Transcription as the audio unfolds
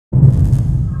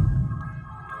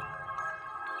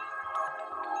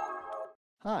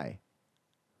Hi,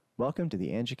 welcome to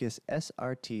the Angekis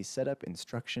SRT Setup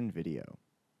Instruction video.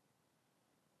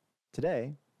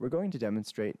 Today, we're going to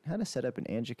demonstrate how to set up an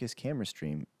Angekis camera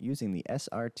stream using the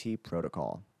SRT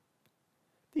protocol.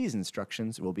 These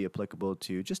instructions will be applicable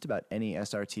to just about any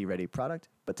SRT-ready product,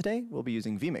 but today we'll be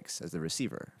using VMix as the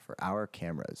receiver for our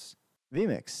cameras.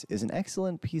 VMix is an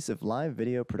excellent piece of live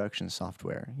video production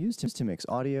software used to mix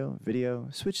audio, video,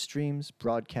 switch streams,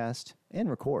 broadcast, and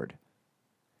record.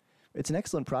 It's an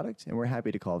excellent product, and we're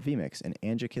happy to call VMix an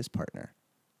Angekis partner.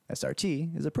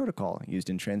 SRT is a protocol used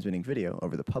in transmitting video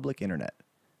over the public internet.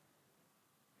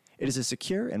 It is a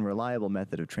secure and reliable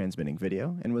method of transmitting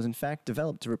video, and was in fact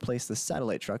developed to replace the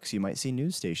satellite trucks you might see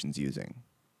news stations using.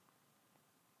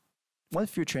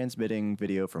 Once you're transmitting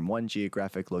video from one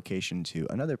geographic location to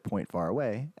another point far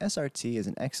away, SRT is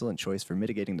an excellent choice for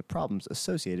mitigating the problems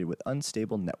associated with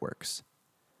unstable networks.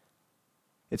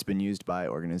 It's been used by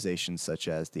organizations such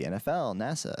as the NFL,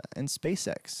 NASA, and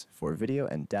SpaceX for video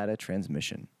and data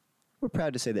transmission. We're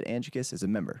proud to say that Angekis is a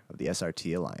member of the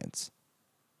SRT Alliance.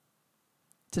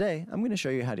 Today, I'm going to show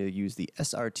you how to use the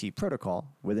SRT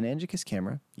protocol with an Angekis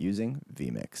camera using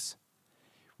VMix.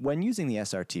 When using the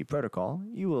SRT protocol,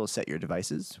 you will set your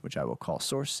devices, which I will call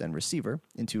source and receiver,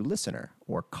 into listener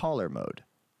or caller mode.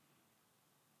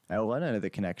 Now, one end of the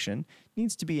connection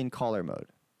needs to be in caller mode,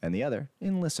 and the other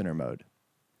in listener mode.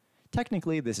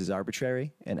 Technically, this is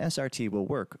arbitrary, and SRT will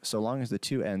work so long as the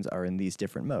two ends are in these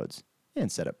different modes and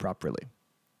set up properly.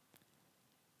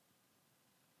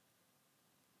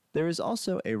 There is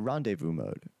also a rendezvous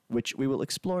mode, which we will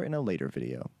explore in a later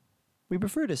video. We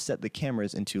prefer to set the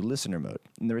cameras into listener mode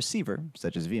and the receiver,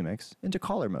 such as VMix, into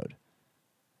caller mode.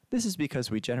 This is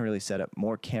because we generally set up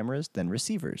more cameras than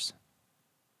receivers.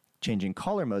 Changing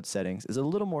caller mode settings is a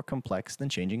little more complex than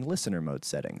changing listener mode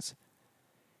settings.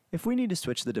 If we need to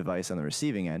switch the device on the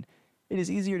receiving end, it is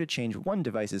easier to change one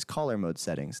device's caller mode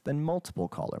settings than multiple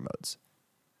caller modes.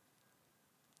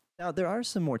 Now, there are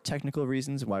some more technical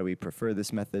reasons why we prefer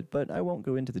this method, but I won't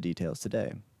go into the details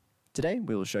today. Today,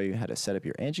 we will show you how to set up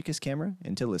your Angekis camera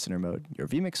into listener mode, your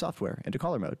VMix software into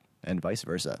caller mode, and vice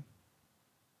versa.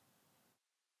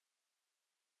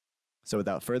 So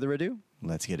without further ado,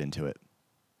 let's get into it.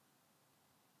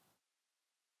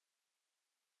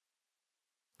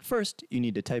 First, you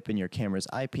need to type in your camera's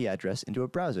IP address into a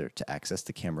browser to access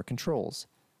the camera controls.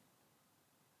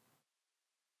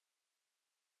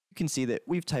 You can see that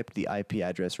we've typed the IP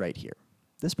address right here.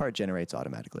 This part generates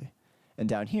automatically. And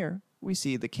down here, we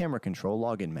see the camera control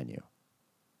login menu.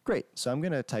 Great, so I'm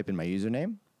going to type in my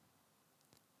username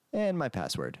and my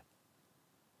password.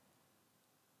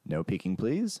 No peeking,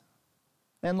 please.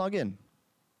 And log in.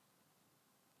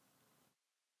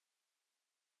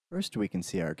 First, we can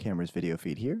see our camera's video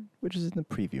feed here, which is in the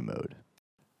preview mode.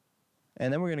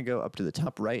 And then we're going to go up to the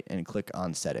top right and click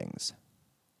on Settings.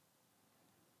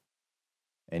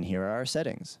 And here are our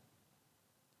settings.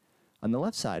 On the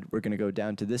left side, we're going to go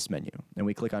down to this menu, and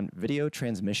we click on Video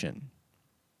Transmission.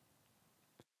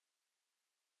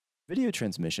 Video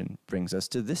Transmission brings us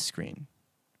to this screen,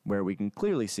 where we can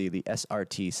clearly see the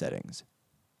SRT settings.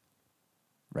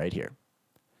 Right here.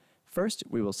 First,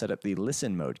 we will set up the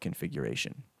Listen mode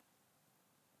configuration.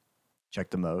 Check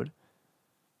the mode,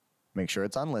 make sure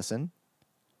it's on Listen,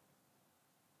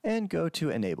 and go to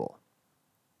Enable,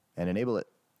 and enable it.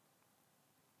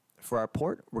 For our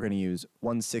port, we're going to use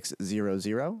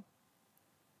 1600.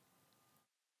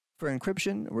 For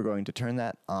encryption, we're going to turn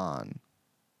that on.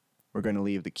 We're going to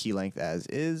leave the key length as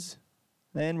is,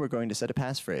 and we're going to set a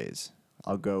passphrase.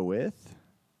 I'll go with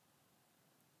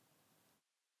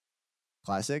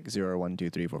classic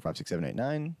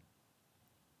 0123456789.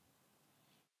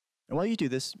 And while you do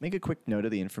this, make a quick note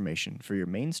of the information for your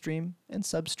mainstream and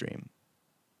substream.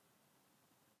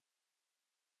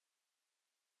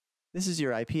 This is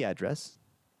your IP address,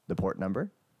 the port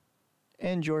number,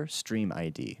 and your stream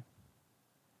ID.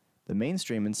 The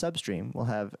mainstream and substream will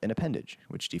have an appendage,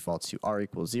 which defaults to R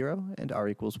equals 0 and R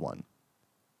equals 1.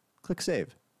 Click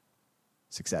Save.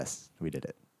 Success, we did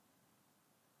it.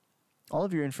 All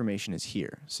of your information is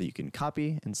here, so you can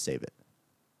copy and save it.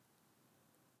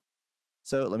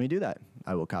 So let me do that.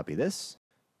 I will copy this.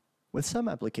 With some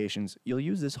applications, you'll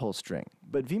use this whole string,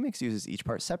 but VMix uses each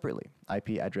part separately,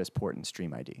 IP address, port, and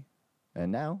stream ID.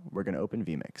 And now we're going to open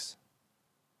VMix.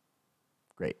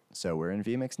 Great, so we're in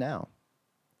VMix now.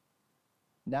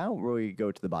 Now we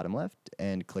go to the bottom left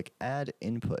and click Add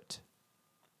Input.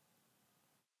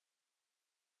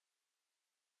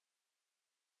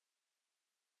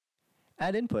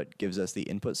 Add Input gives us the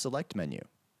Input Select menu.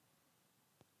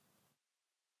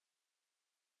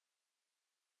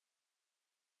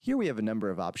 Here we have a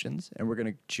number of options, and we're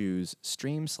going to choose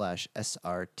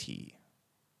Stream/SRT.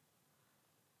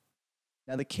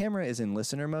 Now the camera is in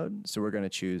listener mode, so we're going to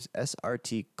choose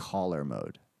SRT caller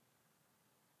mode.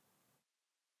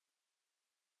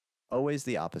 Always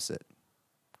the opposite.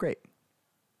 Great.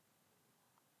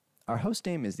 Our host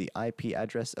name is the IP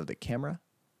address of the camera,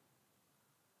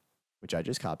 which I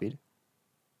just copied.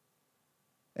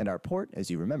 And our port, as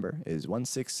you remember, is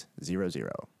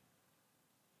 1600.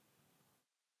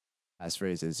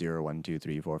 Passphrase is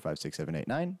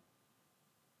 0123456789.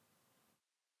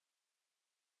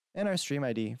 And our stream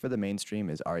ID for the main stream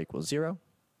is r equals 0,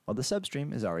 while the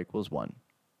substream is r equals 1.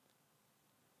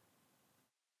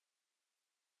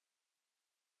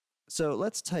 So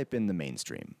let's type in the main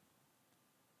stream.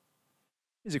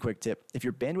 Here's a quick tip. If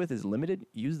your bandwidth is limited,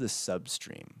 use the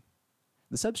substream.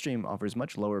 The substream offers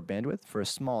much lower bandwidth for a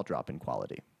small drop in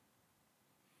quality.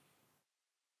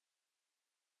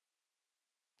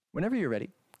 Whenever you're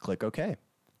ready, click OK.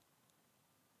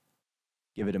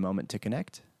 Give it a moment to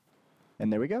connect.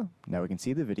 And there we go. Now we can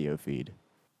see the video feed.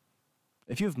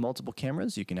 If you have multiple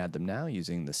cameras, you can add them now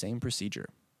using the same procedure.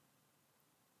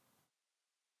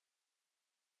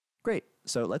 Great,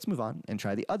 so let's move on and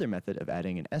try the other method of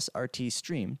adding an SRT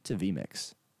stream to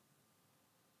VMix.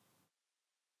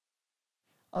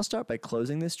 I'll start by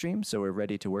closing this stream so we're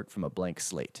ready to work from a blank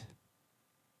slate.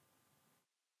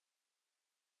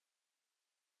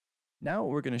 Now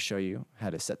we're going to show you how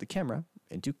to set the camera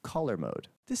into caller mode.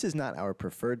 This is not our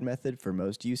preferred method for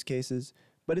most use cases,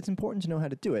 but it's important to know how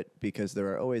to do it because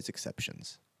there are always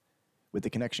exceptions. With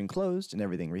the connection closed and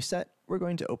everything reset, we're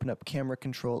going to open up camera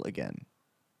control again.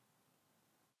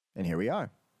 And here we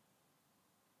are.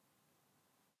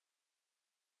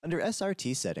 Under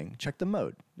SRT setting, check the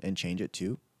mode and change it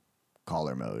to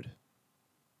caller mode.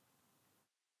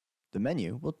 The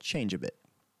menu will change a bit.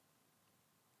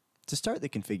 To start the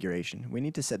configuration, we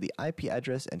need to set the IP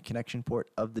address and connection port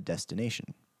of the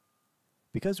destination.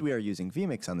 Because we are using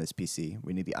VMix on this PC,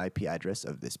 we need the IP address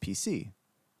of this PC.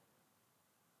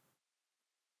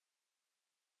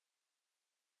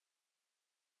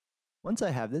 Once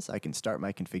I have this, I can start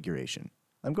my configuration.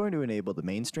 I'm going to enable the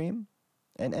main stream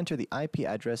and enter the IP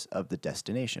address of the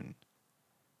destination.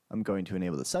 I'm going to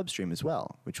enable the substream as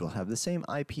well, which will have the same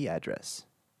IP address.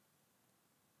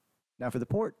 Now for the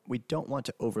port, we don't want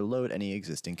to overload any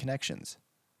existing connections.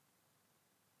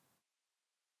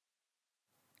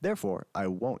 Therefore, I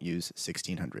won't use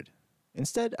 1600.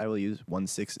 Instead, I will use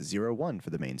 1601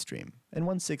 for the main stream and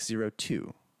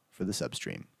 1602 for the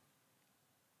substream.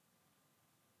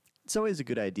 It's always a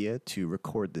good idea to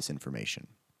record this information.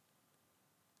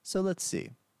 So let's see.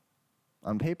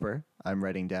 On paper, I'm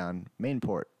writing down main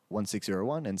port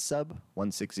 1601 and sub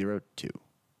 1602.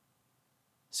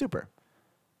 Super.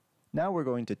 Now we're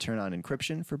going to turn on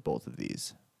encryption for both of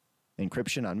these.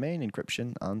 Encryption on main,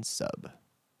 encryption on sub.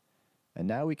 And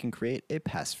now we can create a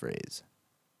passphrase.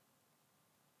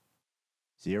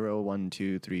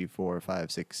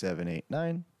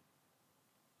 0123456789.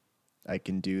 I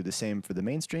can do the same for the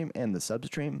mainstream and the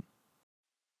substream.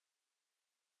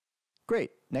 Great,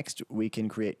 next we can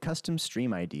create custom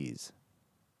stream IDs.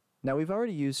 Now we've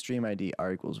already used stream ID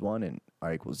r equals 1 and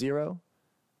r equals 0.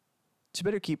 To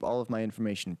better keep all of my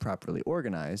information properly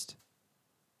organized,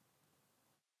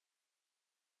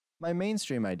 my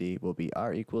mainstream ID will be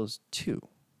r equals 2.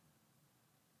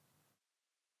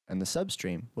 And the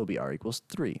substream will be r equals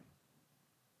 3.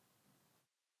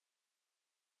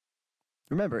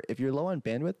 Remember, if you're low on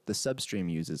bandwidth, the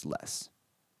substream uses less.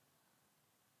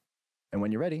 And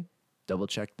when you're ready, double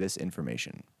check this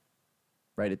information.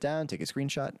 Write it down, take a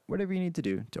screenshot, whatever you need to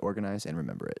do to organize and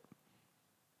remember it.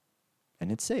 And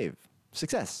hit save.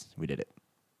 Success! We did it.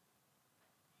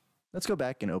 Let's go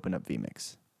back and open up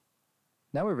VMix.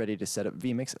 Now we're ready to set up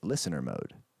VMix listener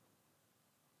mode.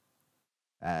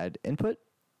 Add input.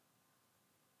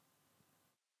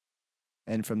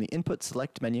 And from the input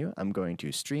select menu, I'm going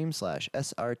to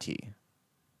stream/SRT.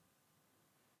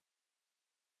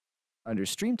 Under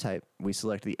stream type, we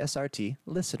select the SRT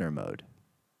listener mode.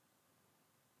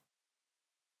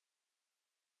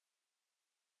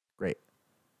 Great.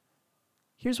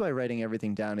 Here's why writing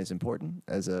everything down is important,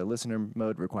 as a listener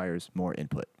mode requires more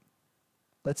input.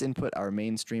 Let's input our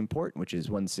main stream port, which is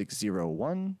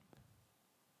 1601,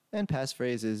 and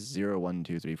passphrase is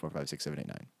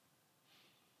 0123456789.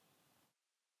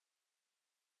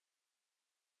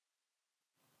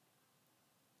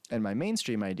 And my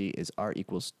mainstream ID is r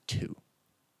equals 2.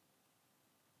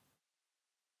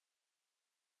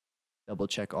 Double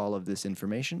check all of this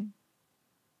information,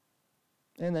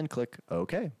 and then click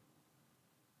OK.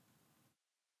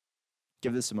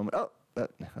 Give this a moment. Oh, a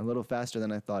little faster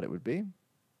than I thought it would be.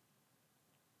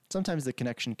 Sometimes the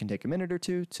connection can take a minute or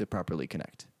two to properly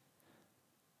connect.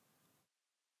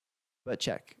 But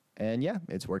check, and yeah,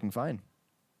 it's working fine.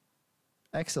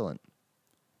 Excellent.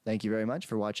 Thank you very much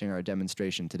for watching our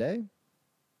demonstration today.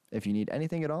 If you need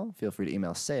anything at all, feel free to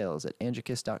email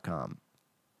sales@angekis.com.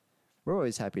 We're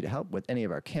always happy to help with any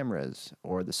of our cameras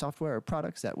or the software or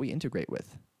products that we integrate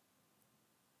with.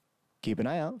 Keep an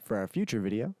eye out for our future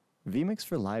video, VMix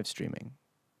for live streaming.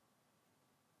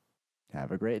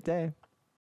 Have a great day.